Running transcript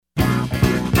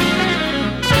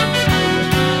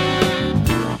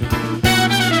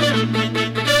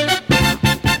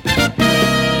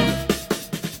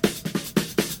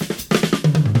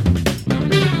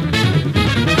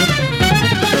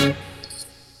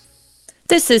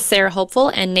This is Sarah Hopeful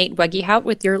and Nate Wegehout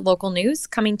with your local news,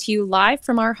 coming to you live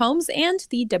from our homes and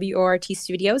the WORT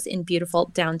studios in beautiful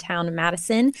downtown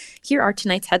Madison. Here are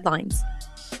tonight's headlines.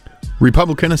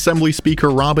 Republican Assembly Speaker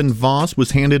Robin Vos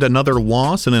was handed another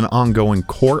loss in an ongoing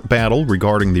court battle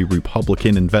regarding the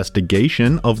Republican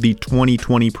investigation of the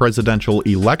 2020 presidential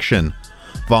election.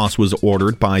 Vos was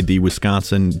ordered by the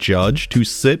Wisconsin judge to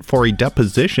sit for a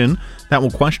deposition that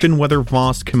will question whether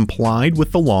Vos complied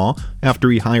with the law after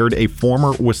he hired a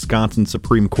former Wisconsin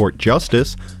Supreme Court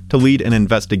justice to lead an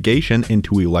investigation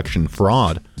into election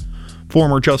fraud.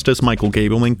 Former Justice Michael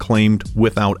Gableman claimed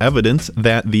without evidence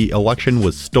that the election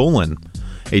was stolen.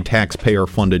 A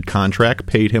taxpayer-funded contract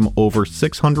paid him over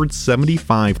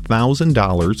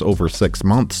 $675,000 over 6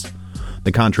 months.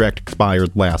 The contract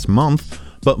expired last month,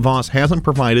 but Vos hasn't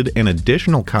provided an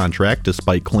additional contract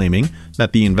despite claiming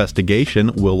that the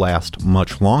investigation will last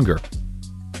much longer.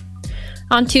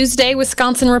 On Tuesday,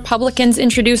 Wisconsin Republicans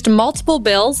introduced multiple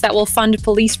bills that will fund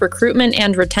police recruitment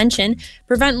and retention,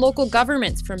 prevent local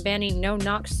governments from banning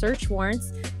no-knock search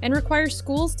warrants, and require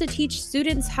schools to teach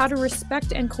students how to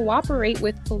respect and cooperate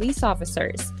with police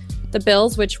officers. The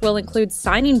bills, which will include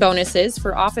signing bonuses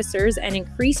for officers and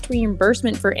increased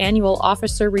reimbursement for annual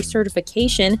officer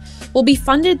recertification, will be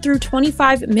funded through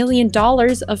 $25 million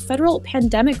of federal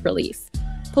pandemic relief.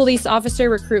 Police officer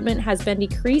recruitment has been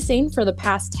decreasing for the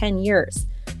past 10 years.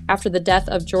 After the death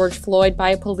of George Floyd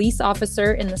by a police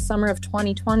officer in the summer of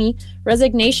 2020,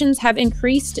 resignations have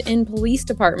increased in police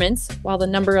departments, while the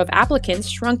number of applicants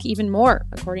shrunk even more,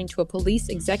 according to a Police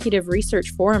Executive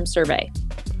Research Forum survey.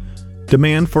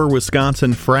 Demand for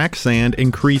Wisconsin frac sand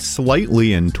increased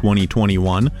slightly in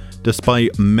 2021,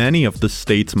 despite many of the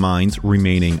state's mines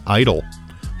remaining idle.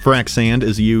 Frac sand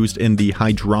is used in the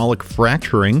hydraulic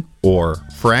fracturing, or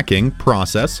fracking,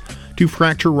 process to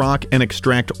fracture rock and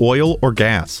extract oil or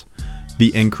gas.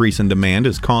 The increase in demand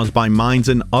is caused by mines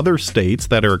in other states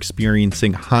that are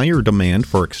experiencing higher demand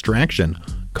for extraction,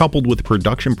 coupled with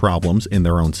production problems in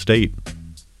their own state.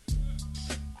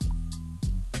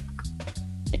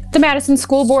 The Madison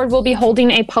School Board will be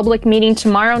holding a public meeting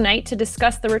tomorrow night to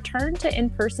discuss the return to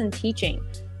in-person teaching.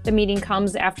 The meeting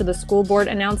comes after the school board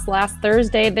announced last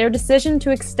Thursday their decision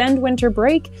to extend winter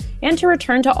break and to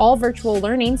return to all virtual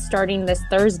learning starting this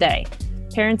Thursday.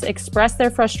 Parents expressed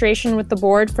their frustration with the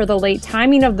board for the late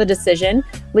timing of the decision,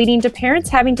 leading to parents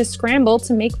having to scramble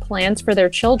to make plans for their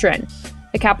children.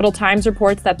 The Capital Times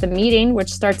reports that the meeting,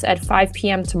 which starts at 5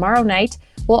 p.m. tomorrow night,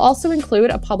 will also include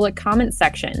a public comment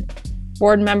section.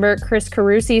 Board member Chris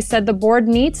Carusi said the board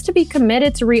needs to be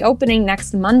committed to reopening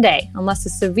next Monday, unless a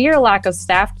severe lack of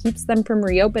staff keeps them from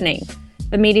reopening.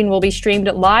 The meeting will be streamed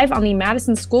live on the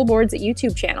Madison School Board's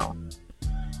YouTube channel.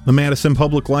 The Madison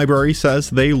Public Library says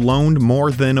they loaned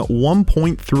more than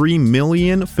 1.3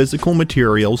 million physical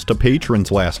materials to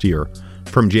patrons last year.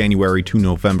 From January to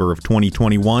November of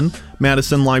 2021,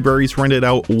 Madison Libraries rented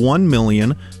out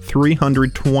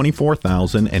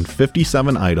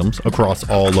 1,324,057 items across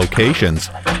all locations,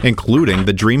 including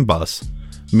the Dream Bus.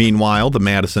 Meanwhile, the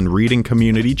Madison reading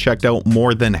community checked out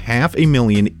more than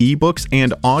 500,000 ebooks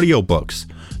and audiobooks.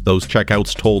 Those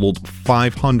checkouts totaled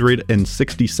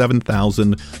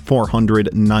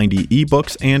 567,490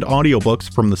 ebooks and audiobooks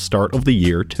from the start of the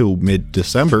year to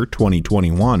mid-December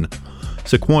 2021.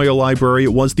 Sequoia Library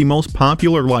was the most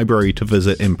popular library to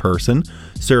visit in person,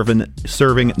 serving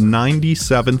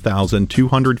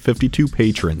 97,252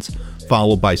 patrons,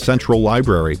 followed by Central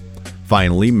Library.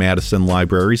 Finally, Madison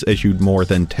Libraries issued more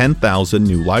than 10,000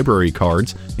 new library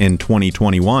cards in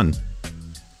 2021.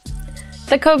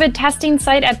 The COVID testing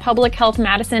site at Public Health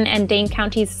Madison and Dane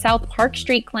County's South Park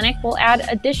Street Clinic will add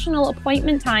additional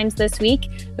appointment times this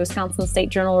week, the Wisconsin State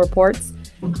Journal reports.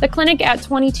 The clinic at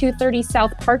 2230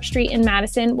 South Park Street in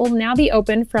Madison will now be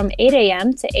open from 8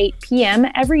 a.m. to 8 p.m.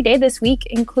 every day this week,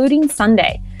 including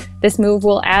Sunday. This move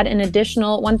will add an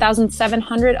additional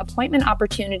 1,700 appointment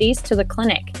opportunities to the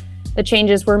clinic. The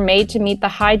changes were made to meet the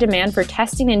high demand for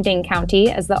testing in Dane County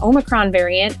as the Omicron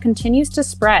variant continues to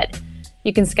spread.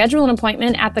 You can schedule an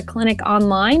appointment at the clinic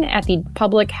online at the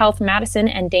Public Health Madison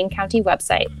and Dane County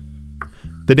website.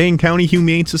 The Dane County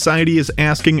Humane Society is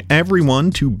asking everyone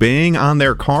to bang on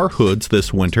their car hoods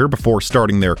this winter before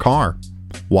starting their car.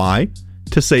 Why?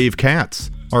 To save cats.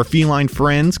 Our feline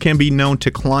friends can be known to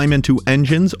climb into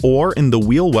engines or in the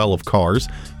wheel well of cars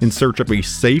in search of a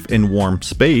safe and warm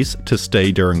space to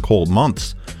stay during cold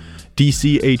months.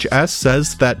 DCHS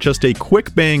says that just a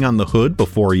quick bang on the hood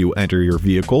before you enter your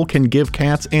vehicle can give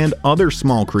cats and other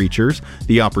small creatures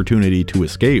the opportunity to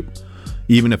escape.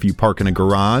 Even if you park in a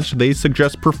garage, they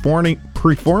suggest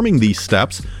performing these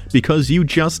steps because you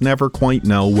just never quite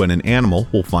know when an animal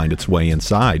will find its way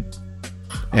inside.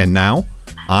 And now,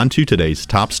 on to today's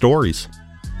top stories.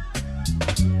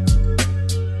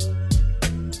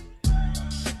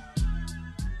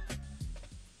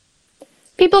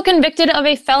 People convicted of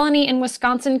a felony in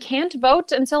Wisconsin can't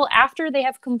vote until after they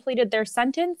have completed their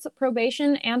sentence,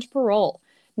 probation, and parole.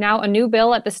 Now, a new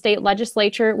bill at the state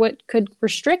legislature could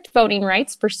restrict voting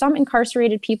rights for some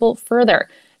incarcerated people further.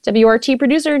 WRT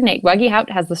producer Nate Weggehout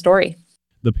has the story.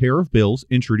 The pair of bills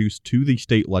introduced to the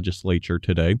state legislature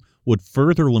today would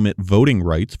further limit voting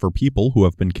rights for people who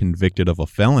have been convicted of a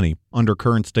felony. Under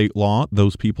current state law,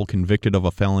 those people convicted of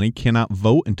a felony cannot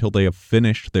vote until they have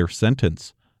finished their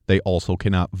sentence. They also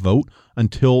cannot vote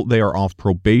until they are off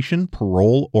probation,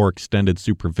 parole, or extended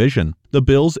supervision. The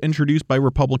bills introduced by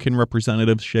Republican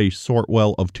Representatives Shay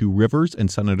Sortwell of Two Rivers and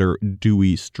Senator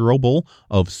Dewey Strobel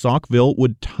of Saukville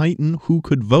would tighten who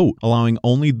could vote, allowing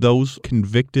only those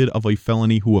convicted of a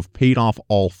felony who have paid off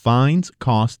all fines,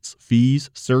 costs, fees,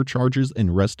 surcharges,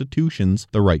 and restitutions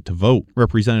the right to vote.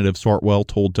 Representative Sortwell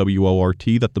told WORT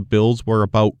that the bills were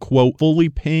about, quote, fully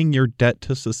paying your debt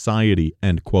to society,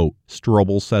 end quote.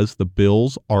 Strobel says the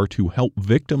bills are to help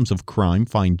victims of crime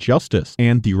find justice,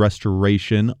 and the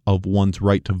restoration of one's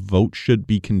right to vote should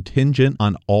be contingent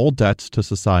on all debts to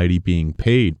society being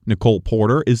paid. Nicole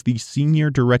Porter is the Senior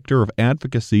Director of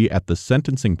Advocacy at the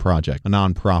Sentencing Project, a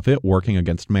nonprofit working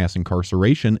against mass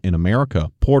incarceration in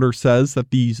America. Porter says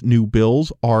that these new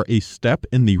bills are a step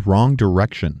in the wrong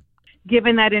direction.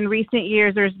 Given that in recent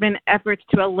years there's been efforts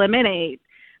to eliminate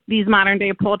these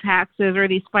modern-day poll taxes or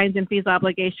these fines and fees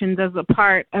obligations as a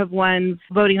part of one's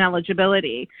voting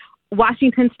eligibility.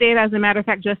 Washington State, as a matter of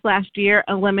fact, just last year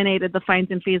eliminated the fines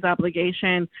and fees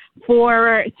obligation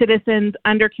for citizens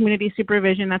under community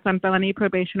supervision, that's on felony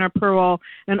probation or parole,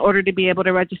 in order to be able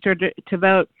to register to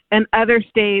vote. And other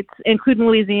states, including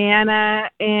Louisiana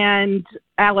and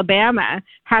Alabama,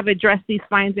 have addressed these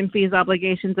fines and fees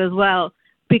obligations as well,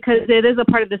 because it is a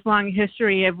part of this long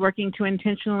history of working to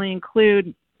intentionally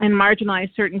include and marginalize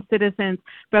certain citizens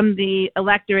from the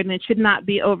electorate, and it should not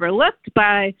be overlooked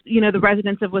by, the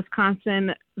residents of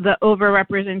Wisconsin, the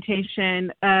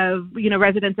overrepresentation of,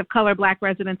 residents of color, Black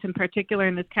residents in particular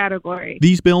in this category.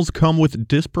 These bills come with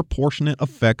disproportionate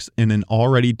effects in an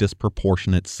already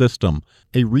disproportionate system.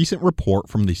 A recent report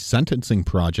from the Sentencing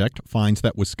Project finds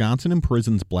that Wisconsin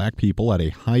imprisons Black people at a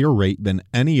higher rate than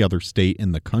any other state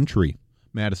in the country.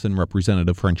 Madison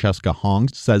Representative Francesca Hong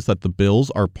says that the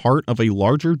bills are part of a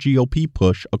larger GOP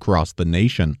push across the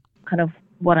nation. Kind of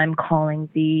what I'm calling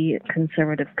the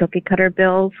conservative cookie cutter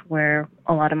bills, where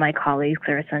a lot of my colleagues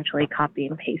are essentially copy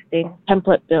and pasting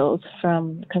template bills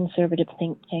from conservative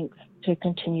think tanks to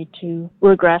continue to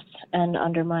regress and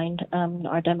undermine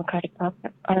our democratic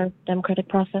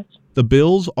process. The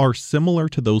bills are similar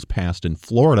to those passed in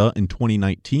Florida in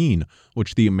 2019,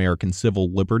 which the American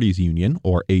Civil Liberties Union,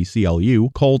 or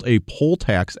ACLU, called a poll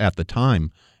tax at the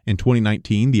time. In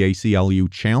 2019, the ACLU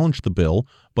challenged the bill,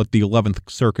 but the 11th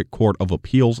Circuit Court of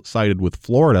Appeals sided with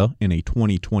Florida in a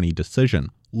 2020 decision.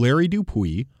 Larry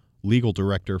Dupuy, legal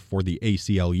director for the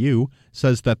ACLU,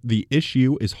 says that the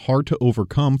issue is hard to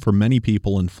overcome for many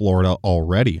people in Florida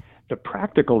already. The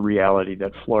practical reality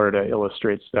that Florida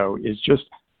illustrates, though, is just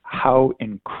how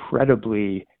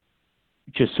incredibly,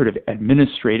 just sort of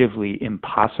administratively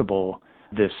impossible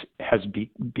this has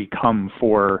become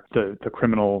for the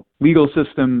criminal legal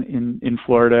system in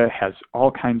Florida. Has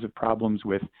all kinds of problems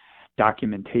with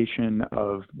documentation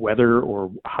of whether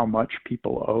or how much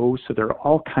people owe. So there are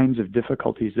all kinds of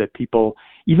difficulties that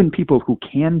even people who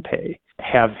can pay,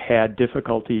 have had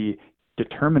difficulty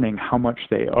determining how much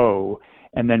they owe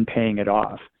and then paying it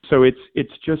off. So it's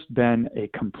just been a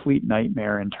complete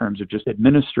nightmare in terms of just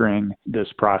administering this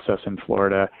process in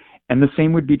Florida. And the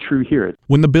same would be true here.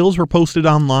 When the bills were posted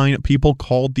online, people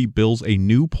called the bills a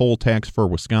new poll tax for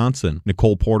Wisconsin.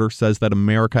 Nicole Porter says that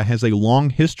America has a long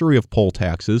history of poll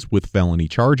taxes with felony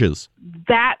charges.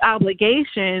 That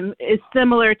obligation is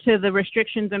similar to the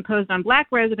restrictions imposed on Black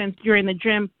residents during the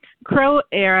Jim Crow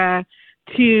era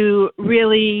to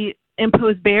really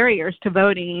impose barriers to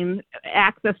voting,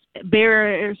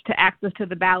 barriers to access to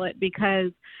the ballot,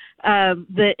 because of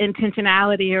the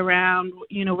intentionality around,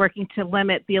 working to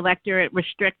limit the electorate,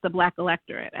 restrict the Black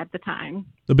electorate at the time.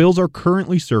 The bills are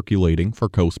currently circulating for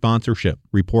co-sponsorship.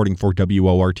 Reporting for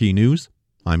WORT News,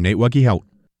 I'm Nate Weggehout.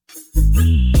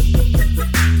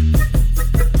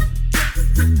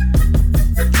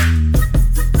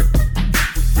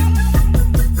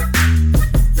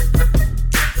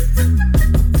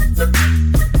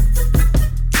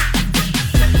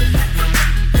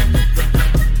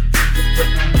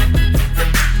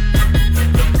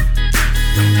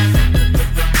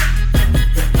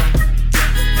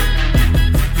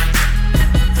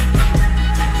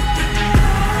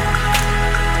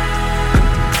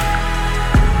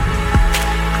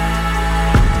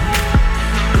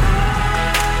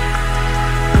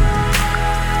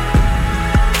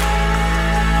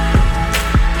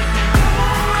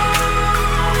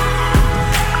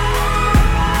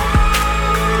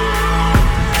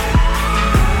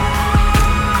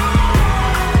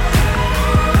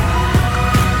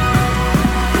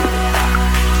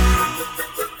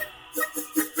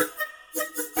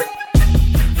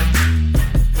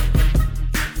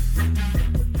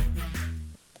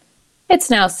 It's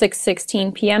now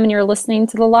 6:16 p.m. and you're listening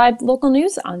to the live local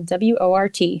news on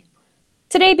WORT.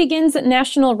 Today begins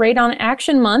National Radon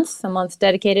Action Month, a month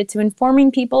dedicated to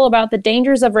informing people about the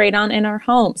dangers of radon in our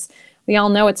homes. We all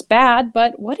know it's bad,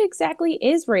 but what exactly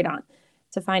is radon?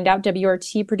 To find out,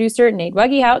 WORT producer Nate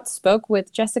Wegehout spoke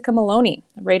with Jessica Maloney,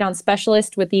 a radon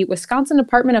specialist with the Wisconsin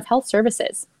Department of Health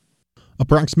Services.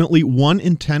 Approximately 1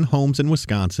 in 10 homes in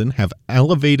Wisconsin have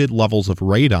elevated levels of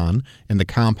radon, and the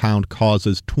compound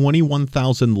causes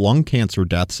 21,000 lung cancer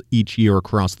deaths each year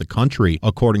across the country,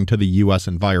 according to the U.S.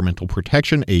 Environmental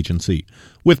Protection Agency.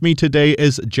 With me today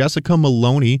is Jessica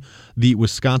Maloney, the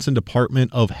Wisconsin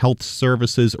Department of Health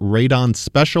Services radon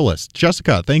specialist.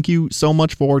 Jessica, thank you so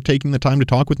much for taking the time to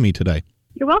talk with me today.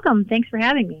 You're welcome. Thanks for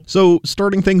having me. So,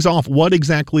 starting things off, what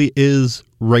exactly is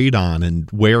radon and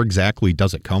where exactly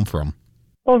does it come from?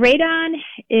 Well, radon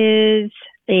is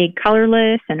a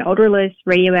colorless and odorless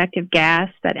radioactive gas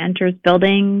that enters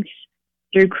buildings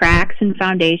through cracks in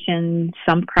foundations,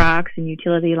 sump cracks, and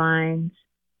utility lines.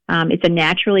 It's a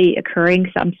naturally occurring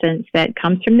substance that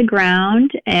comes from the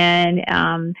ground, and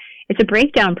it's a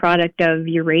breakdown product of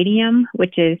uranium,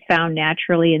 which is found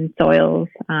naturally in soils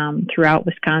throughout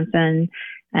Wisconsin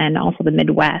and also the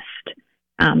Midwest.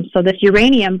 So this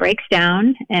uranium breaks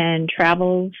down and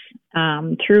travels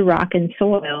through rock and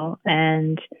soil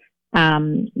and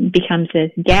becomes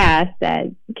this gas that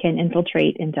can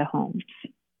infiltrate into homes.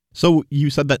 So you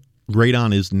said that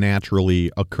radon is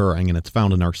naturally occurring and it's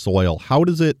found in our soil. How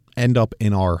does it end up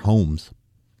in our homes?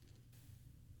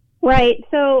 Right.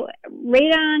 So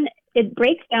radon, it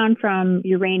breaks down from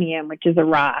uranium, which is a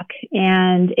rock,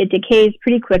 and it decays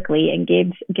pretty quickly and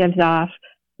gives off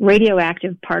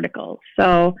radioactive particles.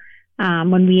 So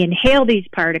when we inhale these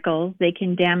particles, they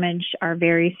can damage our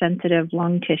very sensitive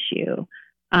lung tissue.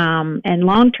 And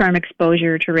long-term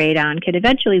exposure to radon could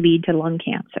eventually lead to lung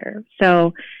cancer.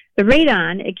 So the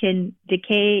radon, it can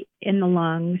decay in the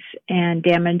lungs and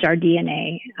damage our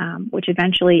DNA, which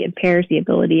eventually impairs the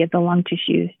ability of the lung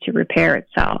tissues to repair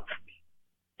itself.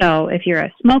 So if you're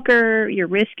a smoker, your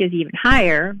risk is even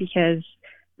higher because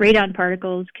radon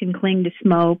particles can cling to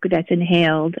smoke that's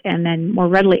inhaled and then more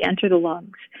readily enter the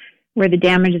lungs where the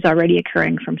damage is already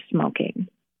occurring from smoking.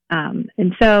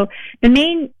 And so the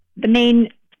main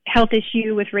health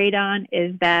issue with radon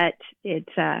is that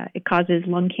it causes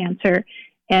lung cancer.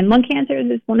 And lung cancer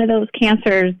is one of those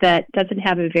cancers that doesn't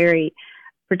have a very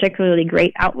particularly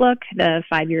great outlook. The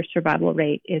 5-year survival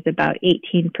rate is about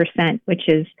 18%, which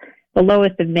is the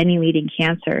lowest of many leading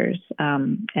cancers.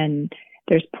 And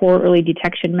there's poor early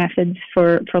detection methods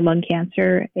for lung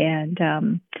cancer.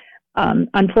 And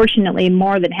unfortunately,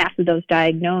 more than half of those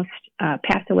diagnosed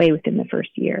pass away within the first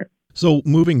year. So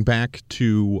moving back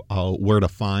to where to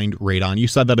find radon, you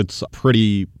said that it's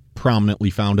pretty prominently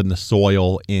found in the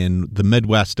soil in the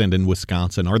Midwest and in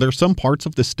Wisconsin. Are there some parts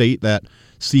of the state that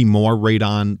see more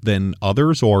radon than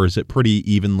others, or is it pretty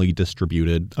evenly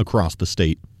distributed across the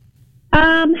state?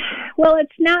 Well,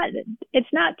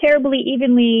 it's not terribly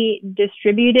evenly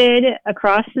distributed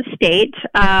across the state.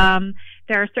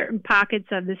 There are certain pockets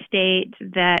of the state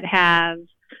that have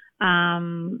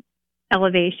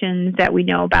elevations that we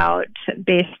know about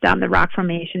based on the rock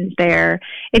formations there.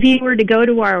 If you were to go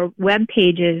to our web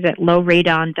pages at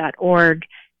lowradon.org,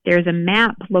 there's a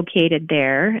map located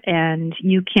there, and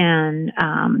you can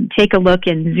take a look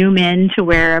and zoom in to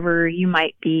wherever you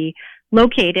might be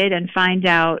located and find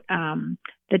out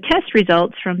the test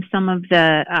results from some of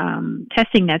the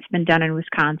testing that's been done in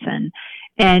Wisconsin.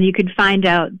 And you could find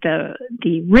out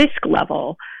the risk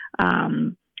level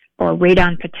or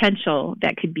radon potential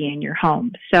that could be in your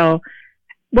home. So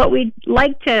what we'd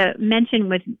like to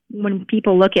mention when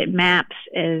people look at maps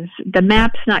is the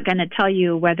map's not going to tell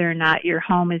you whether or not your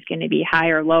home is going to be high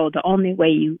or low. The only way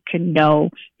you can know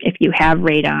if you have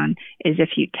radon is if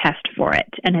you test for it.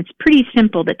 And it's pretty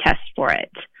simple to test for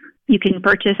it. You can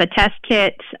purchase a test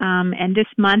kit, and this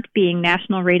month being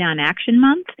National Radon Action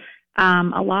Month,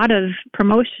 a lot of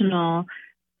promotional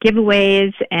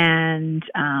giveaways and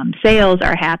sales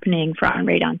are happening for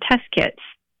on-radon test kits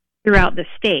throughout the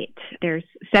state. There's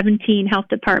 17 health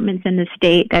departments in the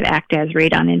state that act as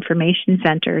radon information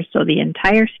centers, so the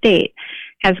entire state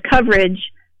has coverage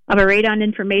of a radon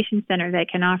information center that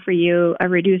can offer you a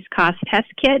reduced cost test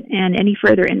kit and any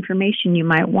further information you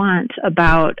might want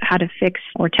about how to fix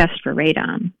or test for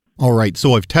radon. All right,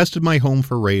 so I've tested my home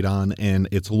for radon, and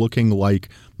it's looking like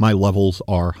my levels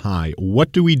are high.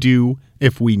 What do we do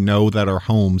if we know that our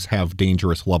homes have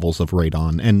dangerous levels of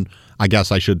radon? And I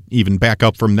guess I should even back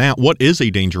up from that. What is a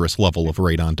dangerous level of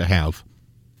radon to have?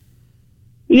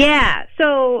 Yeah.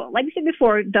 So like I said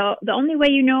before, the only way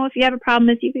you know if you have a problem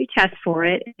is if you test for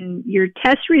it. And your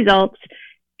test results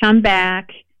come back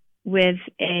with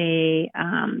a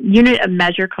unit of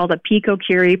measure called a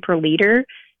picocurie per liter.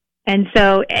 And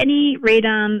so any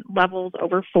radon levels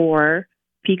over 4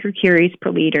 picocuries per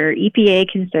liter, EPA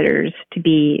considers to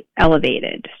be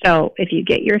elevated. So if you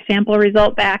get your sample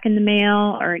result back in the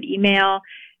mail or an email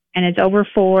and it's over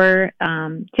 4,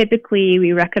 typically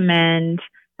we recommend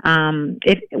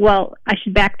I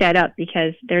should back that up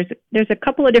because there's a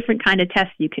couple of different kind of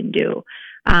tests you can do.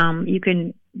 You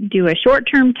can do a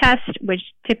short-term test, which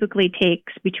typically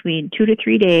takes between 2 to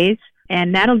 3 days,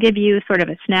 and that'll give you sort of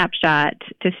a snapshot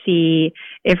to see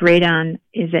if radon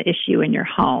is an issue in your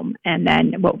home. And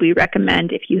then what we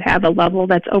recommend if you have a level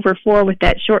that's over 4 with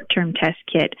that short-term test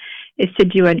kit is to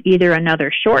do either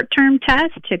another short-term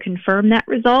test to confirm that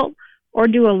result or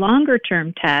do a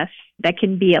longer-term test that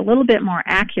can be a little bit more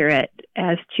accurate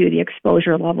as to the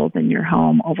exposure levels in your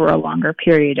home over a longer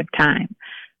period of time.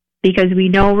 Because we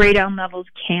know radon levels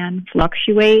can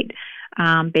fluctuate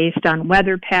based on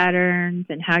weather patterns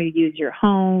and how you use your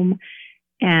home.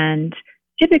 And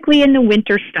typically in the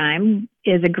winter time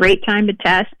is a great time to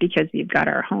test because we've got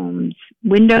our home's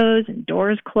windows and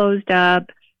doors closed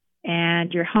up,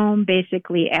 and your home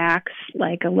basically acts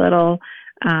like a little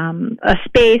a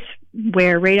space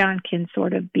where radon can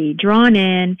sort of be drawn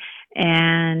in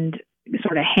and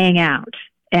sort of hang out.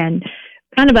 And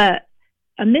kind of a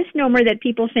misnomer that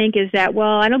people think is that,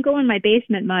 well, I don't go in my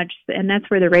basement much, and that's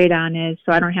where the radon is,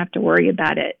 so I don't have to worry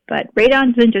about it. But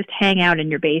radon doesn't just hang out in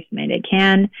your basement. It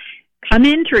can come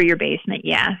in through your basement,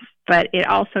 yes, but it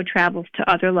also travels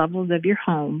to other levels of your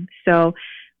home. So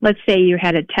let's say you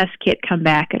had a test kit come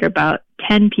back at about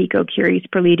 10 picocuries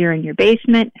per liter in your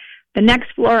basement. The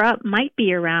next floor up might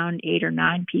be around 8 or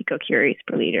 9 picocuries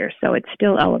per liter, so it's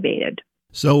still elevated.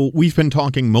 So we've been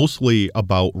talking mostly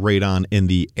about radon in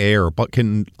the air, but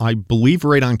I believe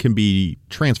radon can be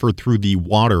transferred through the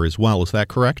water as well. Is that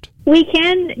correct? You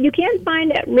can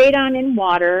find radon in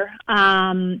water.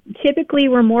 Typically,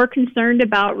 we're more concerned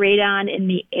about radon in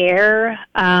the air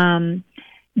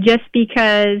just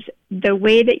because the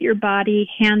way that your body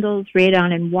handles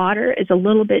radon in water is a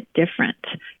little bit different.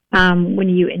 When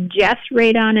you ingest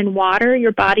radon in water,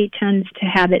 your body tends to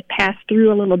have it pass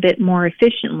through a little bit more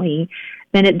efficiently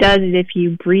than it does if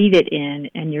you breathe it in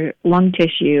and your lung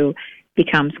tissue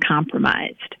becomes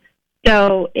compromised.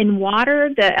 So in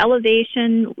water, the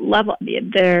elevation level,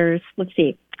 there's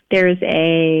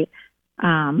a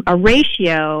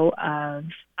ratio of,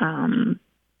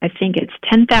 I think it's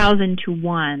 10,000 to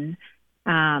 1.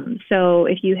 So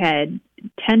if you had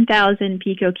 10,000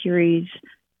 picocuries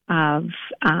of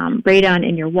radon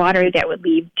in your water, that would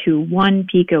lead to 1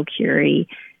 picocurie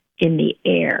in the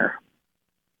air.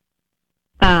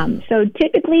 So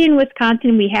typically in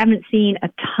Wisconsin, we haven't seen a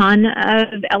ton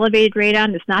of elevated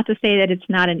radon. It's not to say that it's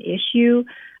not an issue,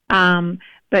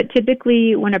 but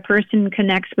typically when a person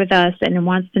connects with us and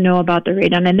wants to know about the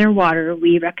radon in their water,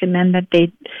 we recommend that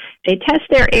they test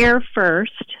their air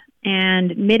first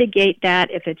and mitigate that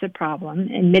if it's a problem.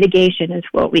 And mitigation is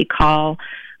what we call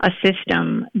a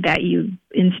system that you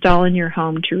install in your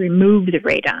home to remove the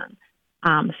radon.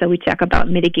 So we talk about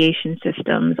mitigation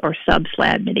systems or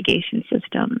subslab mitigation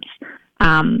systems.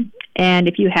 And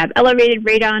if you have elevated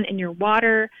radon in your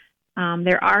water,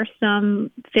 there are some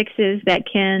fixes that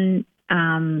can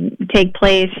take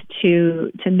place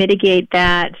to mitigate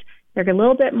that. They're a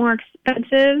little bit more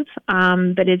expensive,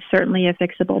 but it's certainly a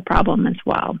fixable problem as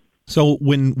well. So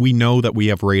when we know that we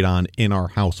have radon in our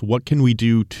house, what can we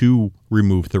do to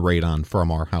remove the radon from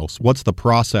our house? What's the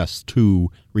process to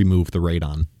remove the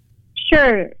radon?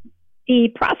 Sure. The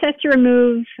process to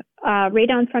remove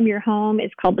radon from your home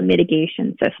is called the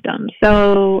mitigation system.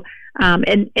 So,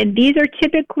 and these are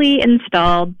typically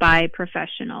installed by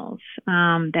professionals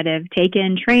that have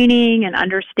taken training and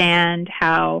understand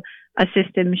how a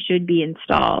system should be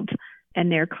installed. And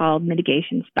they're called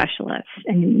mitigation specialists.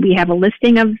 And we have a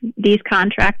listing of these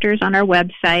contractors on our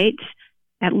website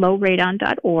at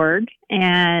lowradon.org,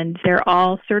 and they're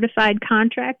all certified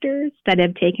contractors that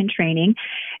have taken training.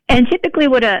 And typically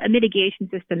what a mitigation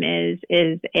system is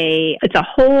it's a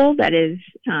hole that is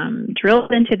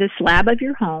drilled into the slab of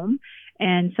your home,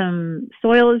 and some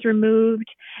soil is removed,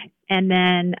 and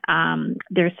then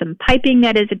there's some piping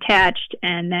that is attached,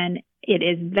 and then it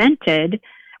is vented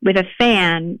with a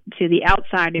fan to the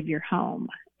outside of your home.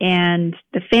 And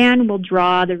the fan will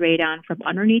draw the radon from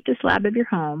underneath the slab of your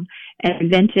home and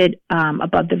vent it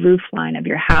above the roof line of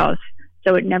your house,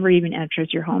 so it never even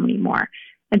enters your home anymore.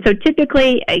 And so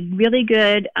typically a really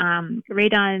good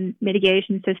radon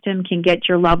mitigation system can get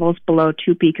your levels below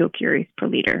 2 picocuries per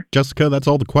liter. Jessica, that's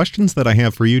all the questions that I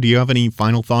have for you. Do you have any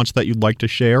final thoughts that you'd like to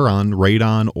share on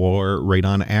Radon or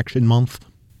Radon Action Month?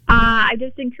 I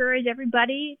just encourage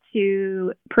everybody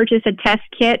to purchase a test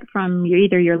kit from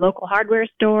either your local hardware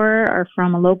store or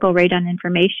from a local radon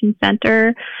information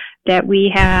center that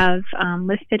we have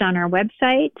listed on our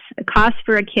website. The cost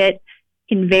for a kit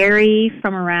can vary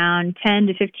from around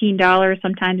 $10 to $15.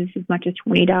 Sometimes it's as much as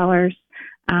 $20.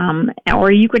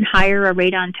 Or you can hire a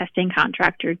radon testing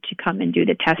contractor to come and do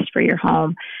the test for your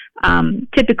home.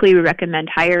 Typically, we recommend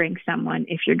hiring someone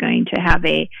if you're going to have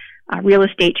a real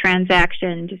estate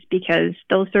transaction, just because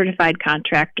those certified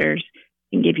contractors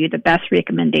can give you the best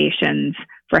recommendations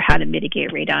for how to mitigate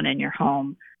radon in your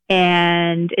home.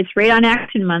 And it's Radon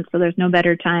Action Month, so there's no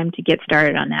better time to get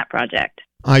started on that project.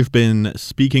 I've been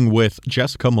speaking with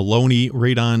Jessica Maloney,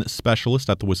 radon specialist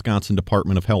at the Wisconsin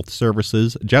Department of Health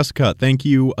Services. Jessica, thank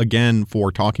you again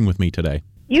for talking with me today.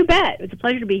 You bet. It was a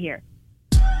pleasure to be here.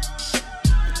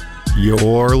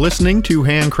 You're listening to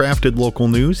Handcrafted Local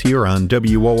News here on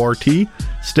WORT.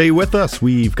 Stay with us.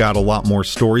 We've got a lot more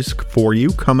stories for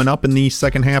you coming up in the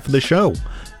second half of the show.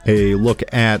 A look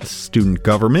at student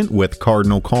government with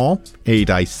Cardinal Call, a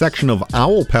dissection of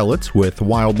owl pellets with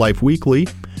Wildlife Weekly,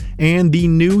 and the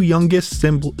new youngest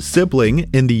sibling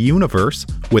in the universe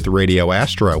with Radio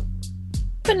Astro.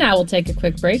 But now we'll take a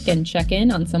quick break and check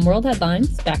in on some world headlines.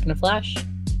 Back in a flash.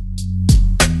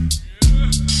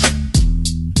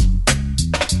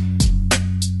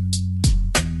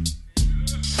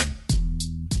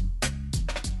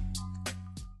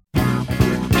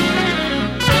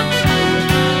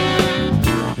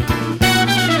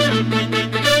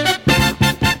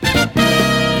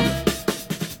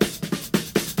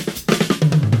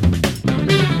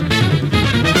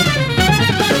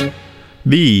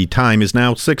 The time is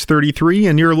now 6:33,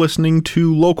 and you're listening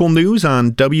to local news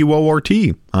on WORT.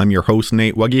 I'm your host,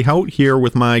 Nate Wuggehout, here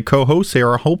with my co-host,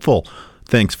 Sarah Hopeful.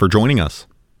 Thanks for joining us.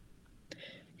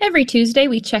 Every Tuesday,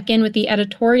 we check in with the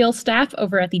editorial staff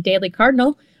over at the Daily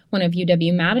Cardinal, one of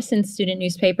UW-Madison's student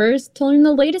newspapers, to learn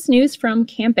the latest news from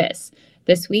campus.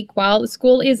 This week, while the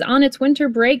school is on its winter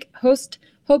break, host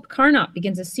Hope Carnop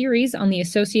begins a series on the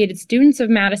Associated Students of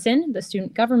Madison, the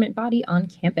student government body on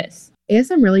campus.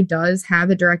 ASM really does have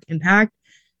a direct impact,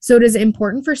 so it is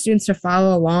important for students to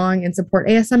follow along and support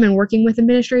ASM in working with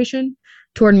administration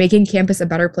toward making campus a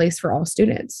better place for all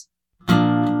students.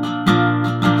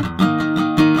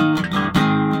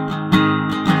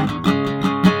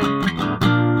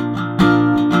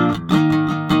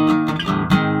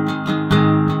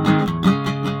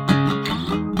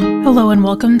 Hello and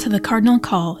welcome to the Cardinal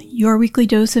Call, your weekly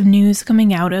dose of news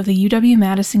coming out of the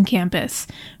UW-Madison campus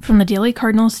from the Daily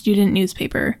Cardinal student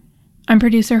newspaper. I'm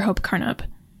producer Hope Carnop.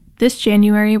 This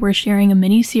January, we're sharing a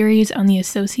mini-series on the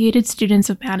Associated Students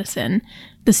of Madison,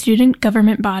 the student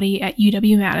government body at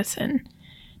UW-Madison.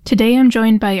 Today I'm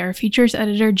joined by our features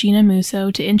editor Gina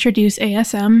Musso to introduce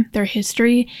ASM, their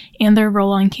history, and their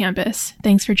role on campus.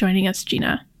 Thanks for joining us,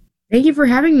 Gina. Thank you for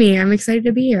having me. I'm excited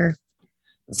to be here.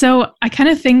 So I kind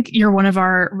of think you're one of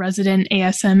our resident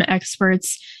ASM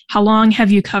experts. How long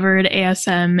have you covered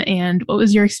ASM, and what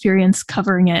was your experience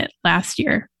covering it last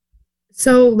year?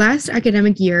 So last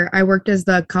academic year, I worked as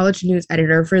the college news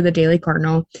editor for the Daily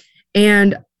Cardinal,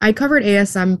 and I covered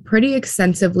ASM pretty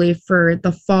extensively for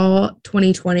the fall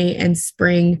 2020 and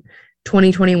spring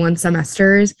 2021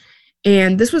 semesters.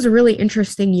 And this was a really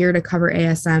interesting year to cover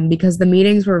ASM because the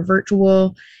meetings were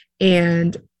virtual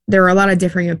and there were a lot of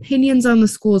differing opinions on the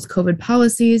school's COVID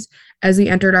policies as we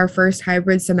entered our first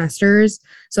hybrid semesters.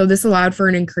 So this allowed for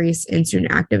an increase in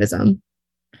student activism.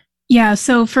 Yeah,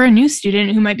 so for a new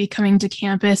student who might be coming to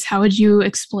campus, how would you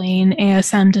explain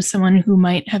ASM to someone who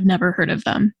might have never heard of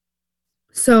them?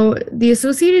 So the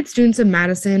Associated Students of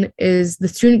Madison is the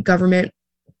student government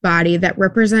body that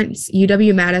represents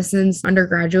UW-Madison's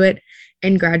undergraduate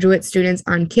and graduate students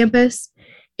on campus.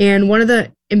 And one of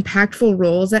the impactful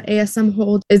roles that ASM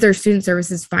holds is their Student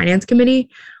Services Finance Committee,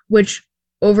 which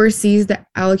oversees the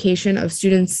allocation of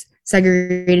students'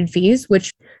 segregated fees,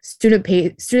 which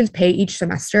students pay each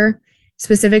semester,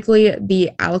 specifically the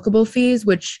allocable fees,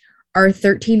 which are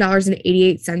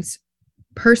 $13.88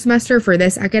 per semester for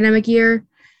this academic year.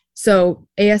 So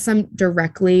ASM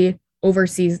directly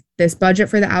oversees this budget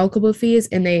for the allocable fees,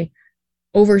 and they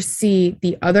oversee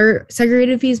the other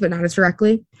segregated fees, but not as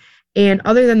directly. And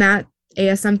other than that,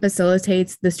 ASM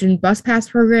facilitates the student bus pass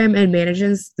program and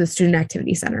manages the student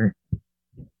activity center.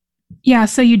 Yeah,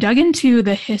 so you dug into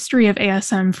the history of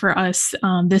ASM for us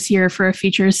this year for a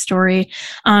features story.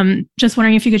 Just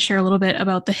wondering if you could share a little bit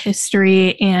about the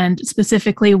history and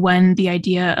specifically when the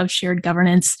idea of shared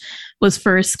governance was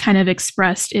first kind of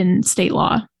expressed in state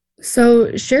law.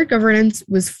 So, shared governance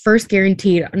was first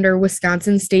guaranteed under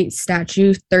Wisconsin State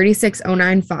Statute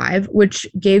 36095, which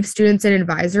gave students an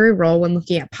advisory role when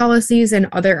looking at policies and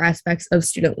other aspects of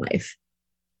student life.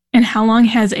 And how long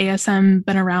has ASM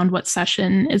been around? What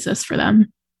session is this for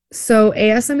them? So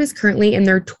ASM is currently in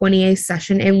their 28th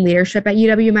session in leadership at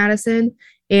UW-Madison,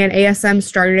 and ASM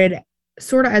started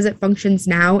sort of as it functions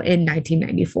now in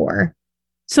 1994.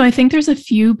 So I think there's a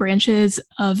few branches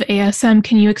of ASM.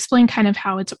 Can you explain kind of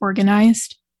how it's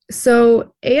organized?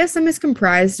 So ASM is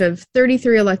comprised of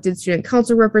 33 elected student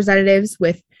council representatives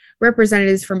with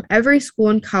representatives from every school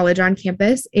and college on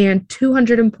campus and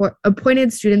 200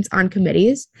 appointed students on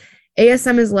committees.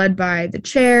 ASM is led by the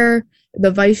chair,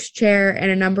 the vice chair,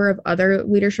 and a number of other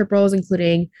leadership roles,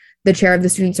 including the chair of the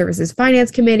Student Services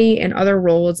Finance Committee and other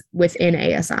roles within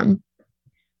ASM.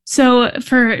 So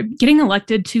for getting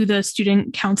elected to the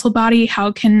student council body,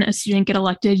 how can a student get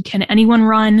elected? Can anyone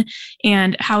run?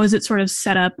 And how is it sort of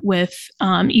set up with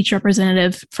each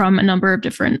representative from a number of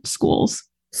different schools?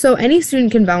 So any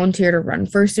student can volunteer to run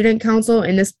for student council,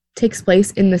 and this takes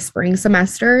place in the spring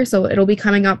semester. So it'll be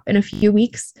coming up in a few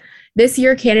weeks. This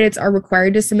year, candidates are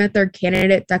required to submit their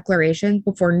candidate declarations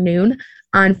before noon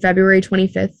on February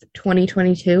 25th,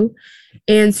 2022.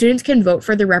 And students can vote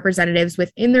for the representatives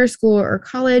within their school or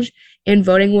college, and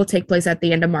voting will take place at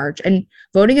the end of March. And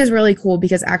voting is really cool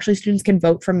because actually students can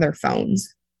vote from their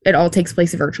phones. It all takes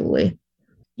place virtually.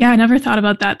 Yeah, I never thought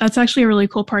about that. That's actually a really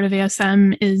cool part of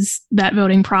ASM is that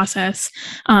voting process.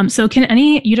 So can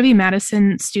any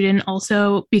UW-Madison student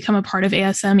also become a part of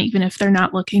ASM even if they're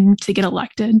not looking to get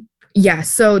elected?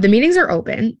 Yes, so the meetings are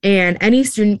open and any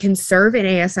student can serve in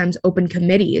ASM's open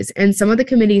committees. And some of the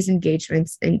committee's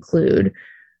engagements include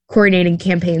coordinating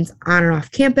campaigns on and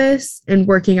off campus and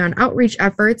working on outreach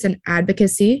efforts and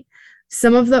advocacy.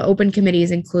 Some of the open committees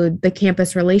include the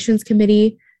Campus Relations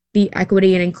Committee, the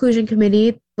Equity and Inclusion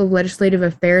Committee, the Legislative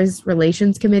Affairs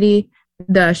Relations Committee,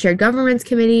 the Shared Governance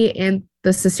Committee, and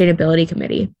the Sustainability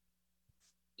Committee.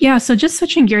 Yeah, so just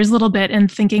switching gears a little bit and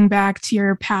thinking back to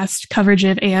your past coverage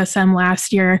of ASM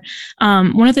last year,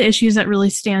 one of the issues that really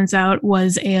stands out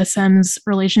was ASM's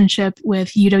relationship with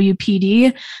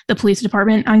UWPD, the police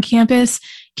department on campus.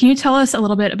 Can you tell us a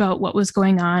little bit about what was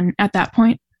going on at that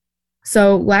point?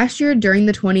 So last year during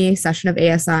the 28th session of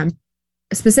ASM,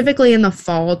 specifically in the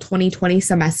fall 2020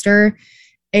 semester,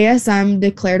 ASM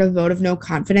declared a vote of no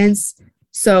confidence.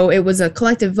 So it was a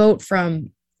collective vote from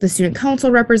the student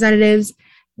council representatives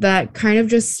that kind of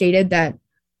just stated that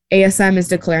ASM is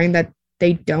declaring that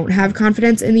they don't have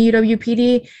confidence in the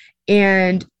UWPD.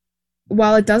 And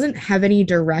while it doesn't have any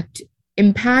direct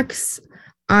impacts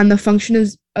on the function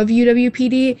of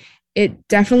UWPD, it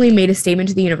definitely made a statement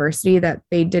to the university that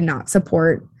they did not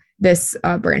support this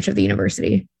branch of the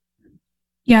university.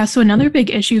 Yeah, so another big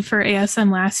issue for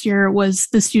ASM last year was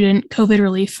the Student COVID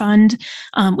Relief Fund,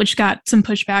 which got some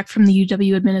pushback from the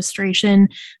UW administration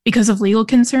because of legal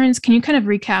concerns. Can you kind of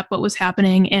recap what was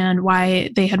happening and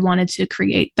why they had wanted to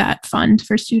create that fund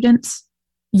for students?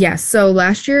 Yes, so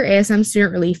last year, ASM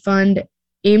Student Relief Fund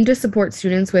aimed to support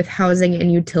students with housing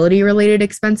and utility-related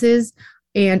expenses,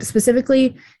 and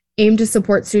specifically aimed to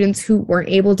support students who weren't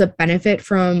able to benefit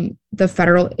from the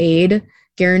federal aid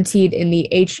guaranteed in the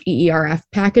HEERF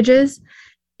packages.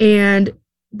 And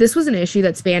this was an issue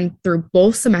that spanned through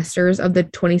both semesters of the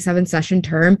 27 session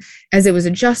term as it was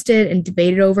adjusted and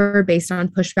debated over based on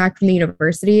pushback from the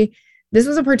university. This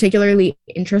was a particularly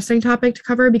interesting topic to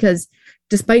cover because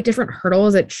despite different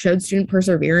hurdles, it showed student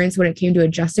perseverance when it came to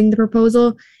adjusting the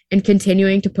proposal and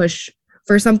continuing to push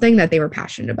for something that they were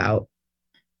passionate about.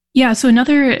 Yeah, so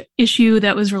another issue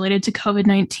that was related to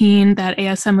COVID-19 that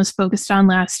ASM was focused on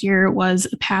last year was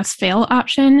a pass-fail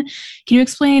option. Can you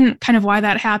explain kind of why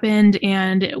that happened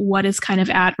and what is kind of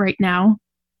at right now?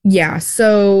 Yeah,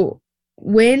 so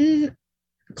when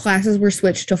classes were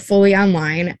switched to fully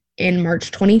online in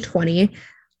March 2020,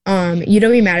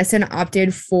 UW-Madison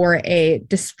opted for a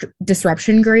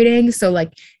disruption grading, so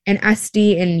like an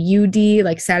SD and UD,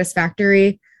 like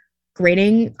satisfactory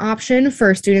grading option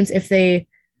for students if they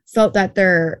felt that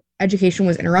their education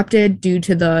was interrupted due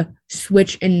to the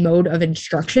switch in mode of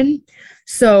instruction.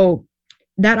 So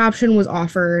that option was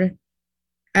offered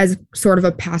as sort of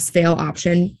a pass-fail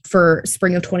option for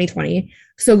spring of 2020.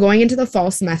 So going into the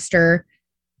fall semester,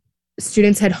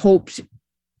 students had hoped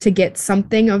to get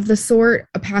something of the sort,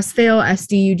 a pass-fail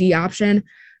SDUD option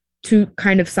to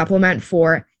kind of supplement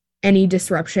for any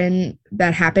disruption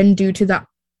that happened due to the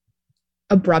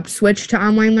abrupt switch to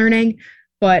online learning.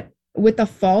 But with the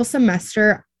fall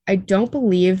semester, I don't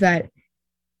believe that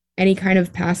any kind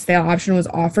of pass-fail option was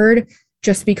offered,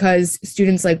 just because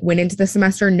students went into the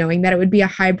semester knowing that it would be a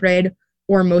hybrid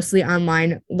or mostly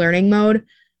online learning mode,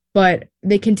 but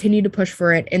they continued to push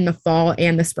for it in the fall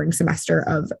and the spring semester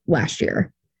of last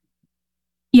year.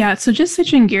 Yeah, so just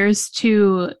switching gears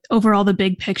to overall the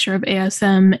big picture of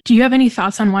ASM, do you have any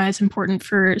thoughts on why it's important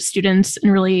for students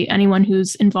and really anyone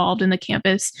who's involved in the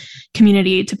campus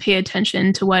community to pay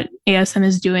attention to what ASM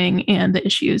is doing and the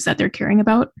issues that they're caring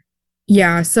about?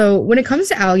 Yeah, so when it comes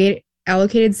to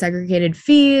allocated segregated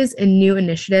fees and new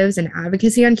initiatives and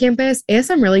advocacy on campus,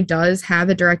 ASM really does have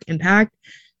a direct impact.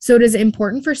 So it is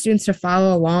important for students to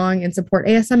follow along and support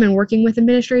ASM in working with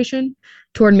administration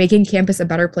toward making campus a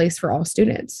better place for all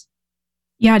students.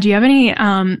 Yeah, do you have any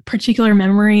particular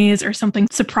memories or something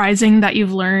surprising that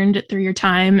you've learned through your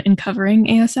time in covering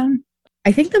ASM?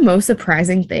 I think the most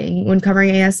surprising thing when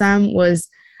covering ASM was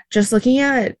just looking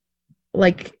at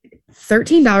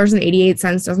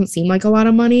 $13.88 doesn't seem like a lot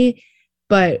of money,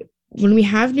 but when we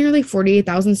have nearly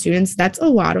 48,000 students, that's a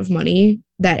lot of money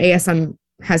that ASM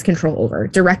has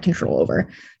direct control over.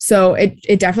 So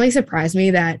it definitely surprised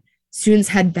me that students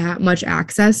had that much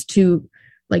access to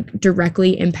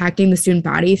directly impacting the student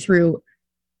body through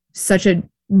such a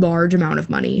large amount of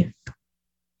money.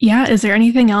 Yeah. Is there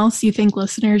anything else you think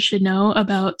listeners should know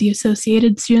about the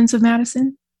Associated Students of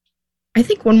Madison? I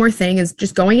think one more thing is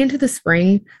just going into the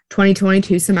spring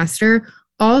 2022 semester,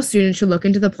 all students should look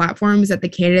into the platforms that the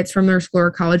candidates from their school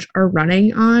or college are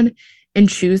running on and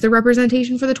choose the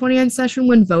representation for the 2020 session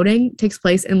when voting takes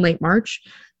place in late March,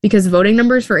 because voting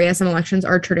numbers for ASM elections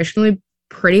are traditionally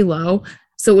pretty low.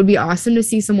 So it would be awesome to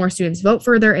see some more students vote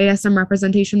for their ASM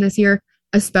representation this year,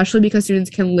 especially because students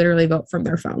can literally vote from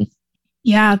their phone.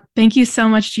 Yeah, thank you so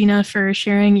much, Gina, for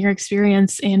sharing your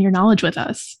experience and your knowledge with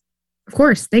us. Of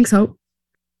course. Thanks, Hope.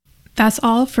 That's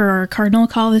all for our Cardinal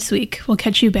Call this week. We'll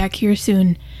catch you back here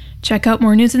soon. Check out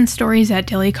more news and stories at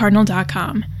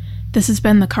dailycardinal.com. This has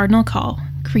been the Cardinal Call,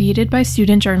 created by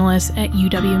student journalists at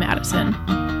UW-Madison.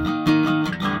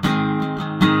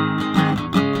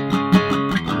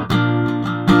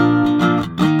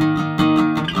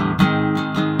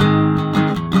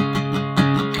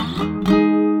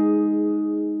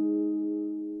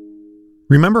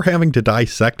 Remember having to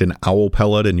dissect an owl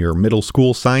pellet in your middle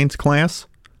school science class?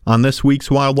 On this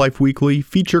week's Wildlife Weekly,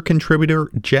 feature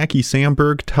contributor Jackie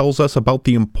Sandberg tells us about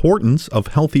the importance of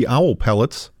healthy owl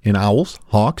pellets in owls,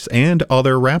 hawks, and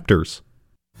other raptors.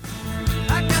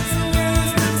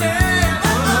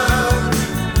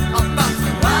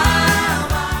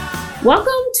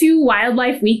 Welcome to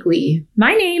Wildlife Weekly.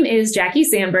 My name is Jackie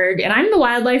Sandberg, and I'm the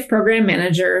Wildlife Program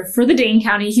Manager for the Dane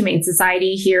County Humane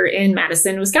Society here in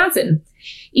Madison, Wisconsin.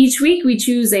 Each week, we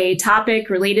choose a topic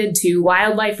related to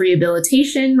wildlife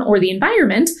rehabilitation or the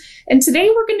environment, and today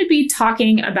we're going to be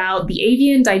talking about the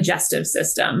avian digestive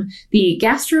system, the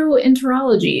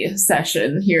gastroenterology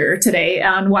session here today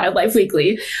on Wildlife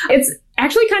Weekly. It's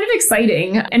actually kind of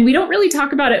exciting, and we don't really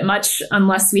talk about it much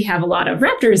unless we have a lot of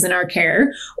raptors in our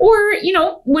care, or,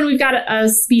 when we've got a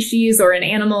species or an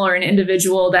animal or an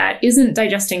individual that isn't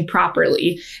digesting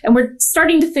properly. And we're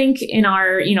starting to think in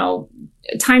our,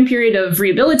 time period of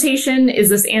rehabilitation, is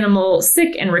this animal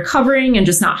sick and recovering and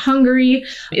just not hungry?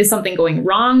 Is something going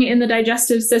wrong in the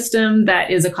digestive system that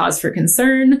is a cause for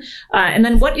concern? And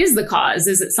then what is the cause?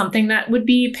 Is it something that would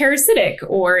be parasitic,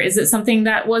 or is it something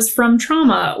that was from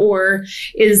trauma, or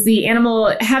is the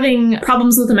animal having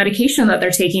problems with the medication that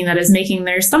they're taking that is making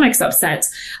their stomachs upset?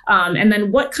 And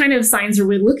then what kind of signs are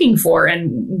we looking for,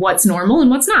 and what's normal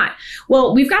and what's not?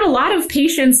 Well, we've got a lot of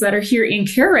patients that are here in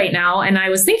care right now, and I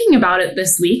was thinking about it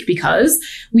this week because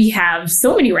we have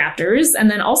so many raptors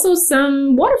and then also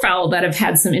some waterfowl that have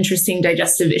had some interesting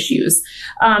digestive issues.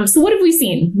 So what have we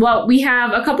seen? Well, we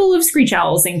have a couple of screech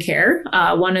owls in care.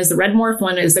 One is the red morph,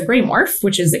 one is the gray morph,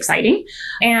 which is exciting.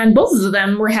 And both of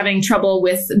them were having trouble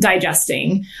with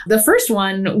digesting. The first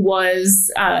one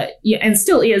was, and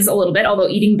still is a little bit, although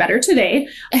eating better today,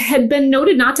 had been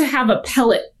noted not to have a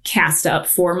pellet cast up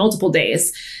for multiple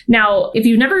days. Now, if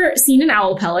you've never seen an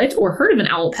owl pellet or heard of an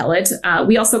owl pellet,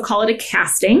 we also call it a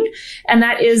casting, and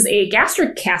that is a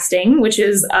gastric casting, which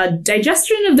is a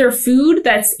digestion of their food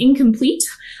that's incomplete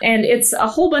And it's a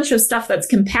whole bunch of stuff that's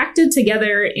compacted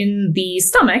together in the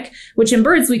stomach, which in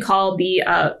birds we call the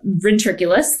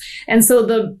ventriculus. And so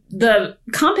the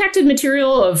compacted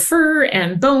material of fur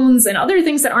and bones and other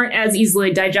things that aren't as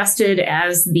easily digested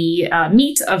as the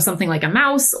meat of something like a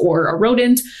mouse or a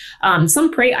rodent,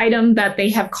 some prey item that they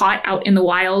have caught out in the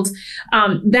wild,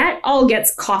 that all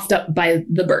gets coughed up by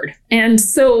the bird. And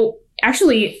so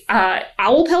actually,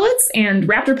 owl pellets and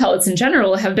raptor pellets in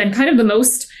general have been kind of the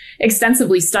most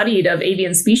extensively studied of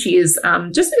avian species,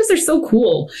 just because they're so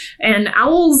cool. And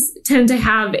owls tend to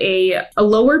have a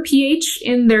lower pH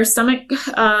in their stomach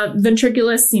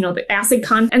ventriculus, the acid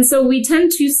content. And so we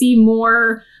tend to see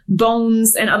more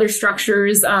bones and other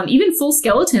structures, even full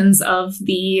skeletons of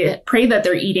the prey that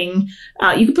they're eating.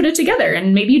 You could put it together.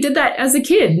 And maybe you did that as a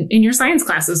kid in your science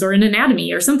classes or in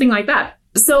anatomy or something like that.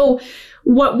 So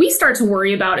what we start to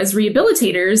worry about as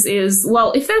rehabilitators is,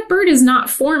 well, if that bird is not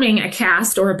forming a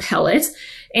cast or a pellet,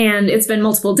 and it's been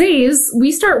multiple days, we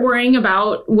start worrying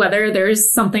about whether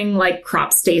there's something like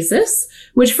crop stasis,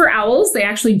 which for owls, they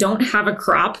actually don't have a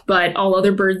crop, but all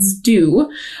other birds do.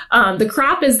 The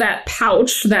crop is that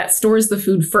pouch that stores the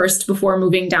food first before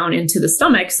moving down into the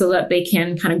stomach so that they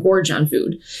can kind of gorge on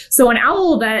food. So an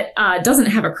owl that doesn't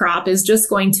have a crop is just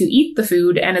going to eat the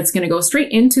food and it's going to go straight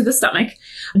into the stomach.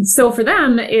 So for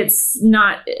them, it's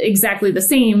not exactly the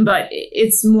same, but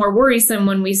it's more worrisome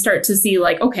when we start to see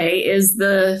like, okay, is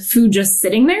the food just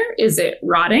sitting there? Is it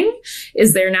rotting?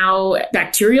 Is there now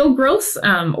bacterial growth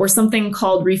or something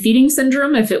called refeeding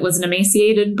syndrome if it was an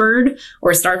emaciated bird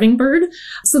or a starving bird?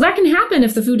 So that can happen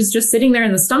if the food is just sitting there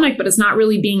in the stomach, but it's not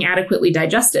really being adequately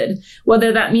digested.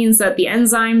 Whether that means that the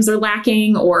enzymes are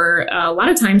lacking or a lot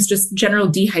of times just general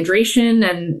dehydration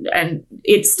and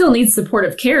it still needs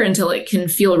supportive care until it can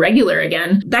feel regular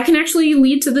again. That can actually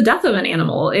lead to the death of an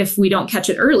animal if we don't catch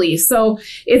it early. So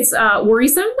it's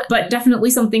worrisome, but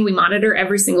definitely something we monitor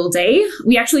every single day.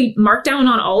 We actually mark down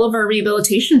on all of our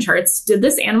rehabilitation charts, did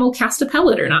this animal cast a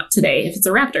pellet or not today, if it's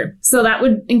a raptor? So that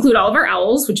would include all of our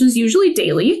owls, which is usually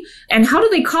daily. And how do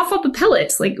they cough up a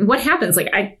pellet? Like what happens? Like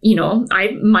I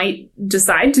might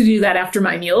decide to do that after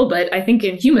my meal, but I think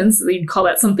in humans, they'd call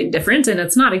that something different and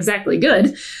it's not exactly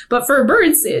good. But for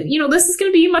birds, this is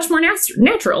going to be much more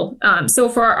natural. So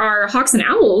for our hawks and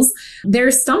owls,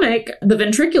 their stomach, the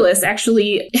ventriculus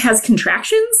actually has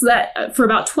contractions that for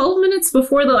about 12 minutes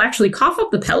before they'll actually cough up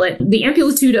the pellet, the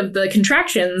amplitude of the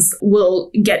contractions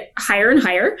will get higher and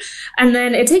higher. And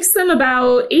then it takes them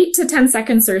about 8 to 10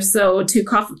 seconds or so to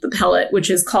cough up the pellet, which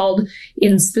is called,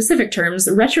 in specific terms,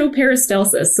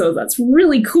 retroperistalsis. So that's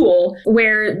really cool,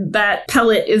 where that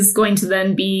pellet is going to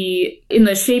then be in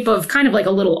the shape of kind of like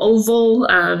a little oval.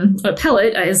 A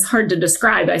pellet is hard to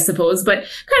describe, I suppose, but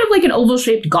kind of like an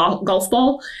oval-shaped golf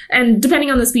ball. And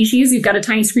depending on the species, you've got a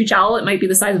tiny screech owl. It might be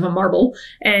the size of a marble.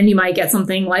 And you might get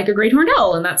something like a great horned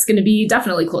owl, and that's going to be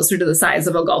definitely closer to the size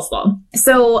of a golf ball.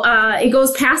 So it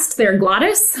goes past their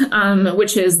glottis,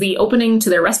 which is the opening to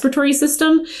their respiratory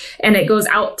system, and it goes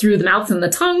out through the mouth and the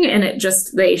tongue, and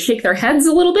they shake their heads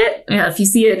a little bit. If you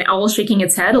see an owl shaking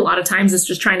its head, a lot of times it's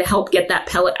just trying to help get that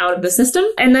pellet out of the system.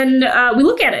 And then we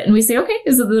look at it and we say, okay,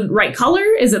 is it the right color?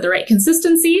 Is it the right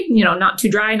consistency? Not too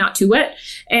dry, not too wet.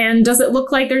 And does it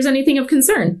look like there's anything of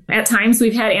concern? At times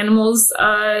we've had animals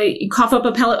cough up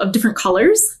a pellet of different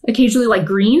colors, occasionally like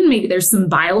green. Maybe there's some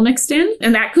bile mixed in,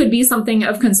 and that could be something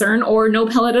of concern, or no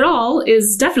pellet at all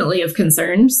is definitely of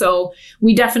concern. So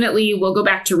we definitely will go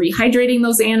back to rehydrating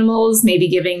those animals, maybe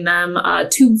giving them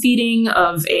tube feeding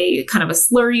of a kind of a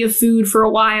slurry of food for a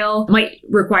while. Might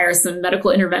require some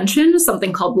medical intervention,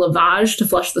 something called lavage to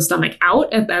flush the stomach out,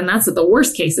 and that's at the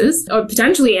worst cases, or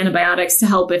potentially antibiotics to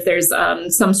help if there's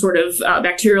some sort of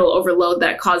bacterial overload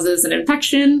that causes an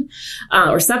infection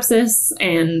or sepsis.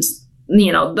 And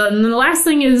the last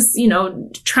thing is,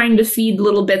 trying to feed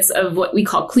little bits of what we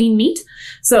call clean meat.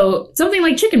 So something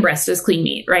like chicken breast is clean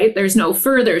meat, right? There's no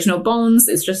fur, there's no bones.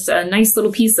 It's just a nice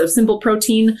little piece of simple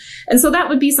protein. And so that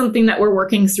would be something that we're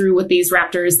working through with these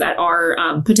raptors that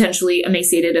are potentially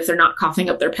emaciated if they're not coughing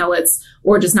up their pellets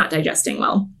or just not digesting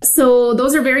well. So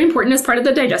those are very important as part of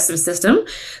the digestive system.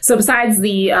 So besides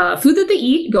the food that they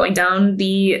eat, going down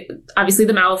obviously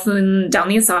the mouth and down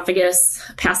the esophagus,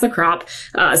 past the crop.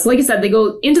 So like I said, they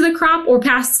go into the crop or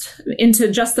past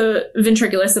into just the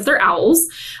ventriculus if they're owls.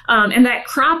 And that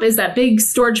crop crop is that big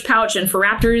storage pouch, and for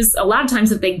raptors, a lot of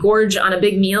times if they gorge on a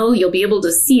big meal, you'll be able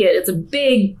to see it. It's a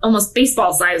big, almost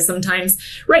baseball size sometimes,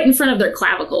 right in front of their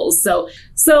clavicles. So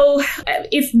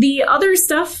if the other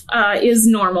stuff is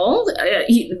normal,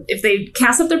 if they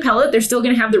cast up their pellet, they're still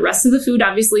going to have the rest of the food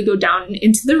obviously go down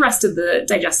into the rest of the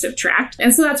digestive tract.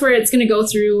 And so that's where it's going to go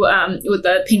through with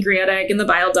the pancreatic and the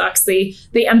bile ducts. They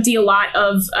empty a lot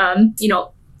of,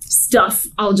 stuff,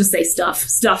 I'll just say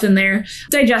stuff in there.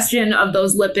 Digestion of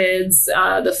those lipids,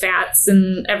 the fats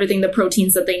and everything, the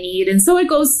proteins that they need. And so it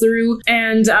goes through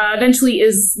and eventually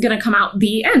is going to come out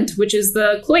the end, which is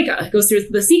the cloaca. It goes through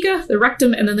the ceca, the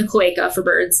rectum, and then the cloaca for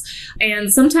birds.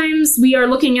 And sometimes we are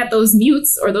looking at those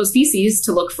mutes or those feces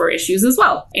to look for issues as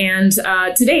well. And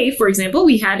today, for example,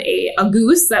 we had a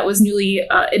goose that was newly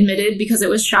admitted because it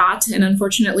was shot and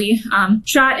unfortunately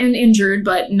shot and injured,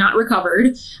 but not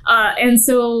recovered. And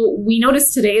so we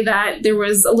noticed today that there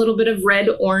was a little bit of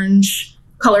red-orange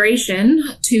coloration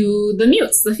to the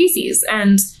mutes, the feces.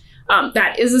 And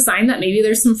that is a sign that maybe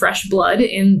there's some fresh blood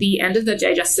in the end of the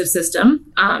digestive system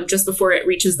just before it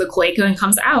reaches the cloaca and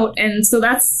comes out. And so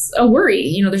that's a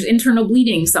worry. There's internal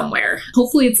bleeding somewhere.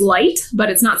 Hopefully it's light, but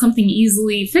it's not something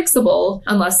easily fixable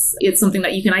unless it's something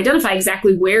that you can identify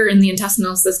exactly where in the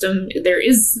intestinal system there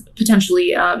is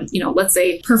potentially, let's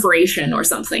say perforation or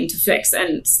something to fix.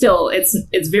 And still,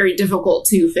 it's very difficult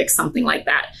to fix something like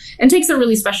that and takes a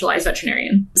really specialized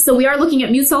veterinarian. So we are looking at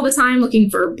mutes all the time, looking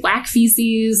for black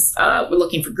feces. We're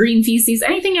looking for green feces,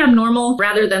 anything abnormal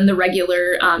rather than the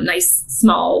regular nice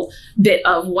small bit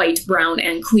of white, brown,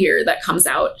 and clear that comes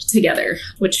out together,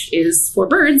 which is for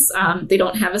birds. They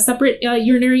don't have a separate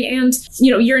urinary and,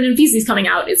 urine and feces coming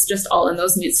out. It's just all in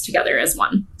those mutes together as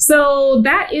one. So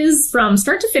that is from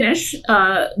start to finish,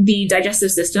 the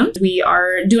digestive system. We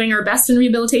are doing our best in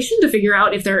rehabilitation to figure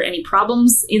out if there are any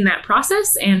problems in that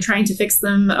process and trying to fix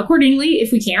them accordingly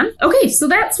if we can. Okay, so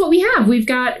that's what we have. We've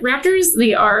got raptors.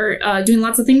 They are doing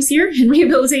lots of things here in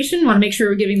rehabilitation. Want to make sure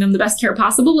we're giving them the best care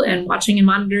possible and watching and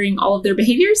monitoring all of their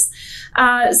behaviors.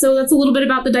 So that's a little bit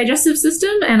about the digestive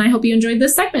system, and I hope you enjoyed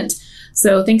this segment.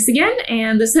 So thanks again,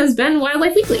 and this has been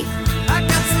Wildlife Weekly.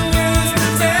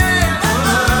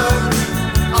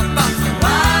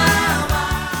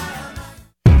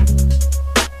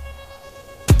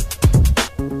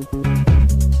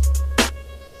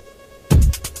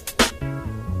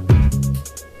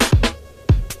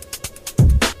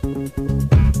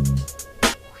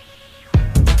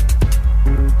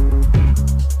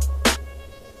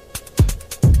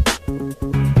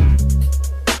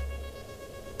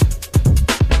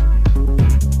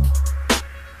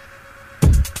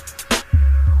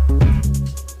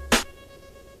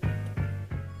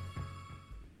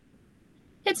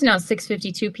 It's now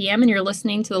 6:52 p.m. and you're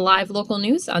listening to the live local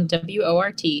news on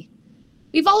WORT.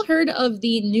 We've all heard of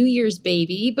the New Year's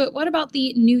baby, but what about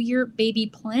the New Year baby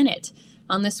planet?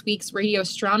 On this week's Radio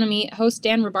Astronomy, host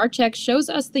Dan Rybarczyk shows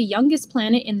us the youngest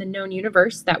planet in the known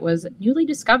universe that was newly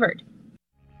discovered.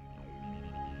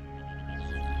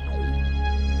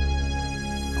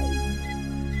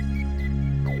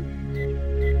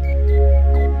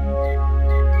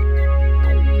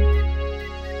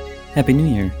 Happy New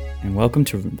Year, and welcome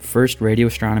to the first Radio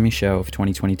Astronomy show of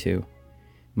 2022.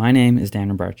 My name is Dan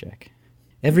Rybarczyk.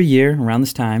 Every year, around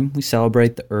this time, we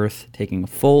celebrate the Earth taking a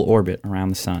full orbit around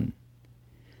the Sun.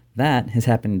 That has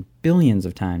happened billions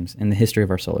of times in the history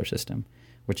of our solar system,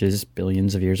 which is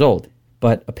billions of years old.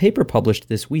 But a paper published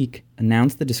this week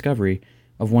announced the discovery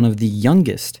of one of the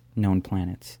youngest known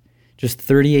planets, just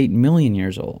 38 million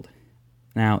years old.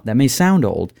 Now, that may sound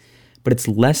old, but it's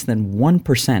less than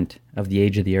 1% of the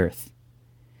age of the Earth.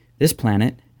 This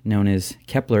planet, known as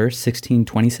Kepler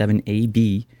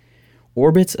 1627ab,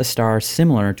 orbits a star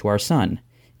similar to our Sun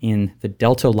in the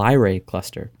Delta Lyrae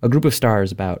cluster, a group of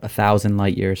stars about 1,000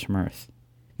 light-years from Earth.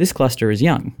 This cluster is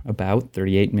young, about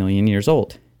 38 million years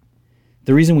old.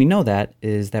 The reason we know that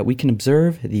is that we can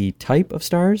observe the type of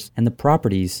stars and the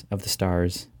properties of the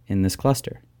stars in this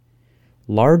cluster.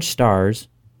 Large stars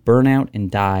burn out and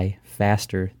die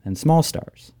faster than small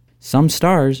stars. Some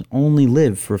stars only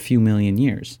live for a few million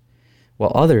years,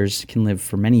 while others can live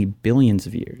for many billions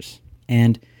of years.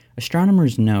 And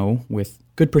astronomers know with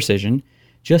good precision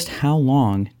just how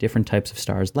long different types of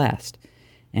stars last,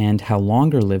 and how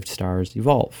longer-lived stars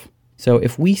evolve. So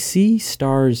if we see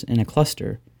stars in a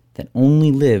cluster that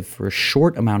only live for a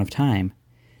short amount of time,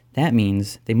 that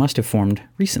means they must have formed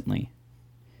recently.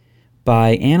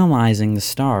 By analyzing the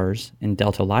stars in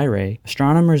Delta Lyrae,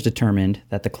 astronomers determined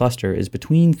that the cluster is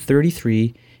between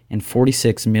 33 and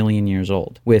 46 million years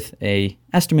old, with an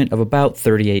estimate of about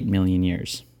 38 million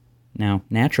years. Now,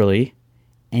 naturally,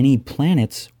 any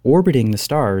planets orbiting the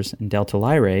stars in Delta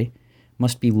Lyrae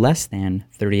must be less than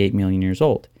 38 million years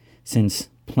old, since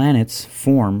planets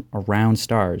form around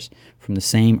stars from the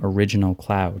same original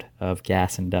cloud of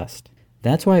gas and dust.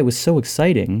 That's why it was so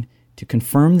exciting to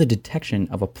confirm the detection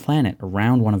of a planet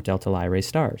around one of Delta Lyrae's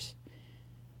stars.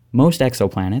 Most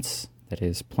exoplanets, that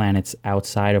is, planets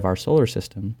outside of our solar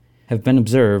system, have been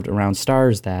observed around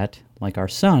stars that, like our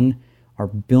Sun, are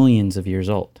billions of years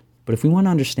old. But if we want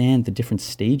to understand the different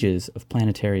stages of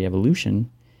planetary evolution,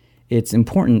 it's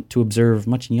important to observe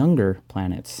much younger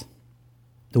planets.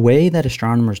 The way that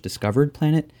astronomers discovered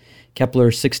planet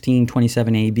Kepler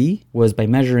 1627ab was by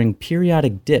measuring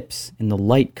periodic dips in the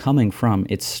light coming from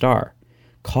its star,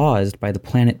 caused by the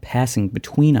planet passing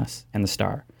between us and the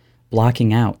star,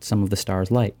 blocking out some of the star's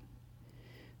light.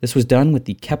 This was done with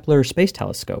the Kepler Space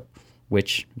Telescope,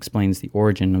 which explains the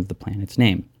origin of the planet's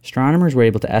name. Astronomers were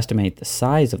able to estimate the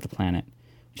size of the planet,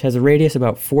 which has a radius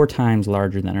about 4 times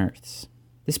larger than Earth's.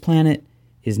 This planet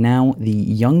is now the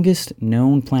youngest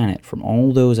known planet from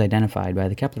all those identified by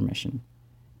the Kepler mission.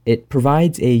 It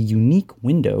provides a unique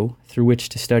window through which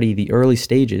to study the early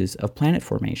stages of planet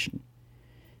formation.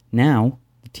 Now,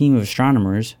 the team of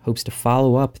astronomers hopes to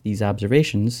follow up these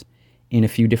observations in a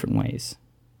few different ways.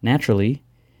 Naturally,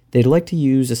 they'd like to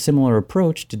use a similar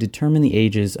approach to determine the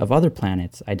ages of other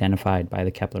planets identified by the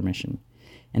Kepler mission,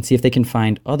 and see if they can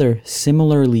find other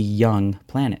similarly young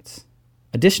planets.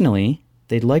 Additionally,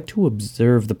 they'd like to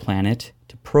observe the planet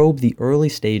to probe the early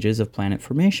stages of planet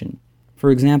formation.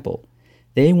 For example,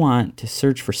 they want to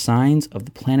search for signs of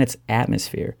the planet's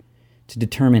atmosphere to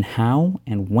determine how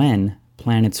and when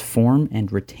planets form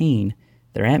and retain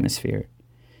their atmosphere.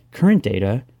 Current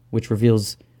data, which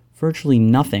reveals virtually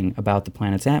nothing about the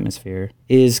planet's atmosphere,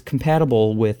 is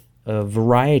compatible with a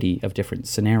variety of different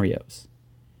scenarios.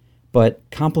 But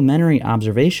complementary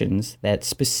observations that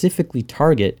specifically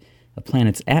target a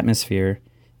planet's atmosphere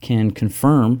can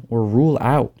confirm or rule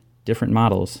out different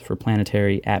models for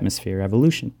planetary atmosphere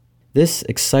evolution. This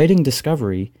exciting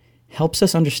discovery helps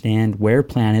us understand where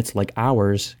planets like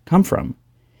ours come from.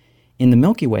 In the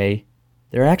Milky Way,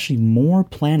 there are actually more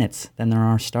planets than there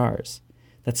are stars.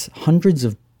 That's hundreds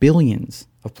of billions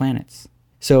of planets.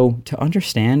 So to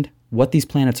understand what these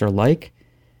planets are like,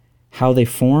 how they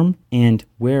form, and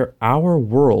where our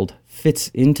world fits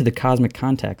into the cosmic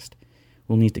context,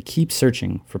 we'll need to keep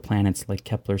searching for planets like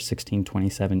Kepler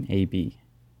 1627ab.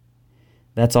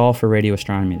 That's all for Radio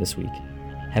Astronomy this week.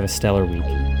 Have a stellar week.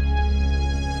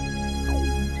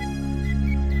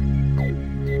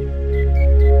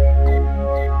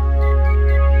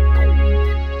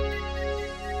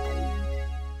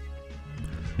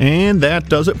 And that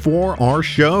does it for our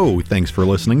show. Thanks for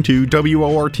listening to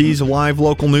WORT's Live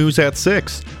Local News at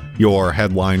 6. Your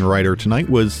headline writer tonight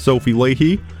was Sophie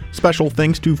Leahy. Special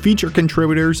thanks to feature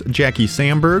contributors Jackie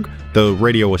Sandberg, the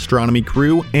Radio Astronomy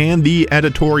crew, and the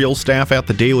editorial staff at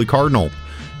the Daily Cardinal.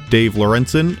 Dave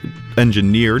Lorenzen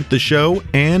engineered the show,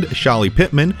 and Shali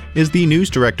Pittman is the news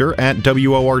director at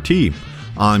WORT.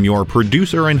 I'm your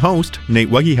producer and host, Nate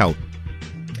Wegehout.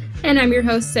 And I'm your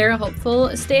host, Sarah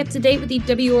Hopeful. Stay up to date with the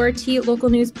WORT Local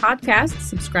News Podcast.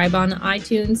 Subscribe on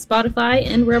iTunes, Spotify,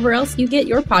 and wherever else you get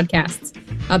your podcasts.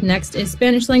 Up next is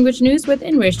Spanish language news with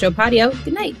Enrique Padio.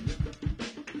 Good night.